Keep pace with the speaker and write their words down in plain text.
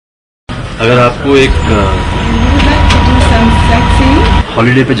अगर आपको एक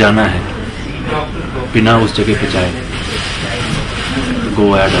हॉलिडे पे जाना है बिना उस जगह पे जाए तो गो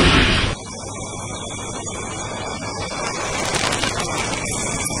ARINDAM।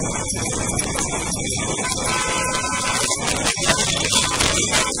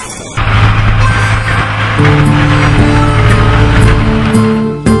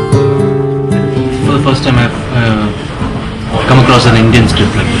 For the first time I've come across an Indian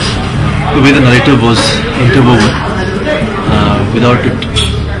script like this. The way the narrative was interwoven, without it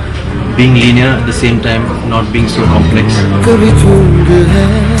being linear, at the same time not being so complex. कभी धुंध है,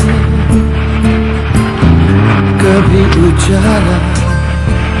 कभी उजाला,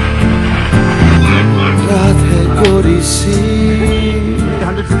 रात है गोरी सी,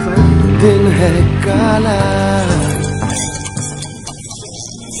 दिन है काला।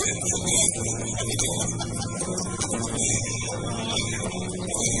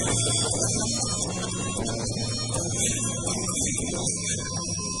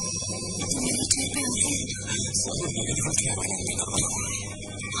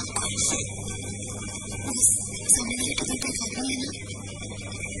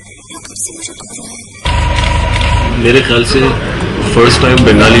 मेरे ख्याल से first time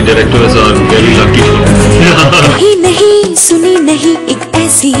Bengali directors are very lucky. नहीं नहीं सुनी नहीं एक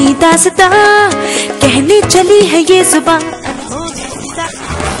ऐसी दास्तां कहने चली है ये जुबान।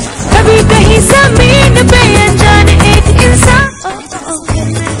 कभी कहीं जमीन पे अनजान एक इंसान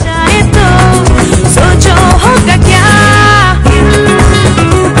जाए तो सोचो होगा क्या।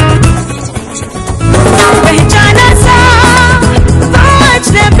 पहचाना सा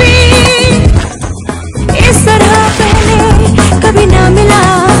अजनबी इस तरह पहले कभी ना मिला।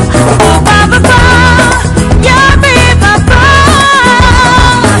 बाबा या बेवफा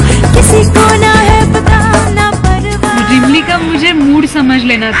किसी को ना है पता ना परवाह। रिमली का मुझे मूड समझ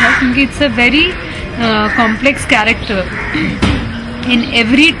लेना था क्योंकि it's a very complex character. In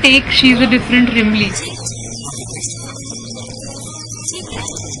every take she is a different Rimli.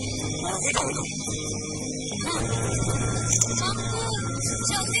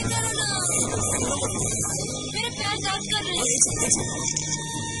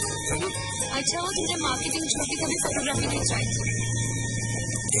 अच्छा वो तुमने मार्केटिंग छोटी कभी फोटोग्राफी नहीं ट्राई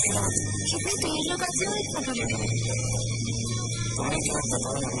कितने तेज लोग आते हैं फोटो लेने में।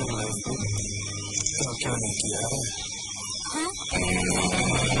 क्या नहीं किया?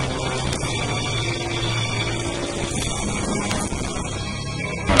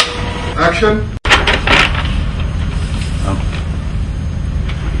 एक्शन।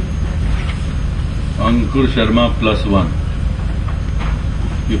 अंकुर शर्मा +1।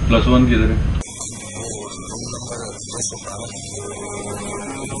 ये +1 किधर है?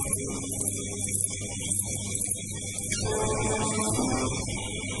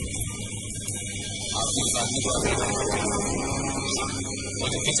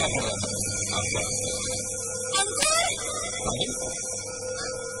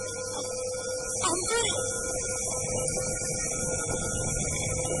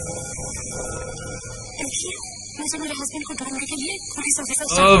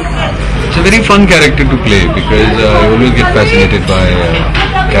 It's a very fun character to play because I always get fascinated by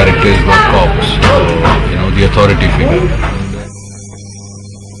characters who are cops, you know, the authority figure.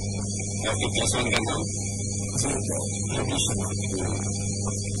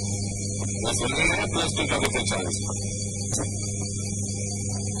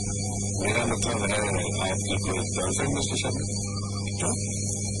 मेरा मतलब है आपकी कोई गर्लफ्रेंड में स्टेशन में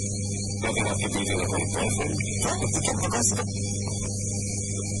लेकिन आपकी बीवी ने कोई गर्लफ्रेंड क्या बता सकते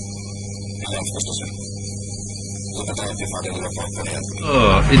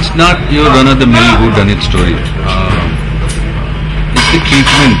It's not your run-of-the-mill whodunit story. It's the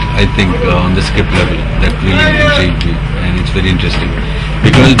treatment, I think, on the script level that really intrigued me, and it's very interesting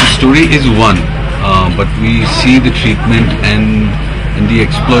because the story is one, but we see the treatment and the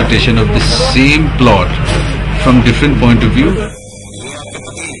exploitation of the same plot from different point of view.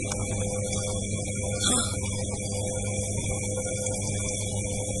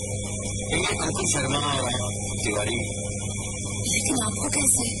 लेकिन आपको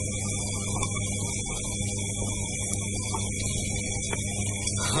कैसे?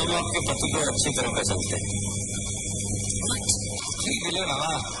 हम आपके पति को अच्छी तरह पहचानते हैं।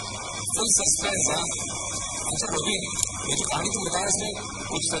 Full suspense. अच्छा रोगी, ये जो कहानी तुम बताया इसमें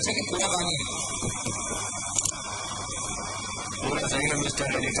कुछ सच है कि पूरा कहानी है? पूरा सही है मिस्टर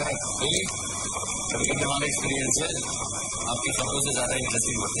एडिटर। कभी कभी हमारा एक्सपीरियंस है आपकी खबरों से ज्यादा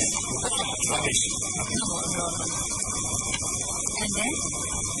इंटरेस्टिंग होते हैं।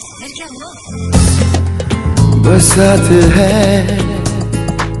 क्या हुआ? बरसात है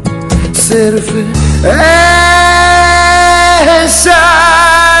सिर्फ एहसास।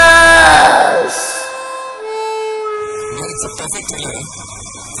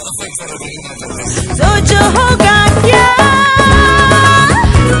 सोचो होगा क्या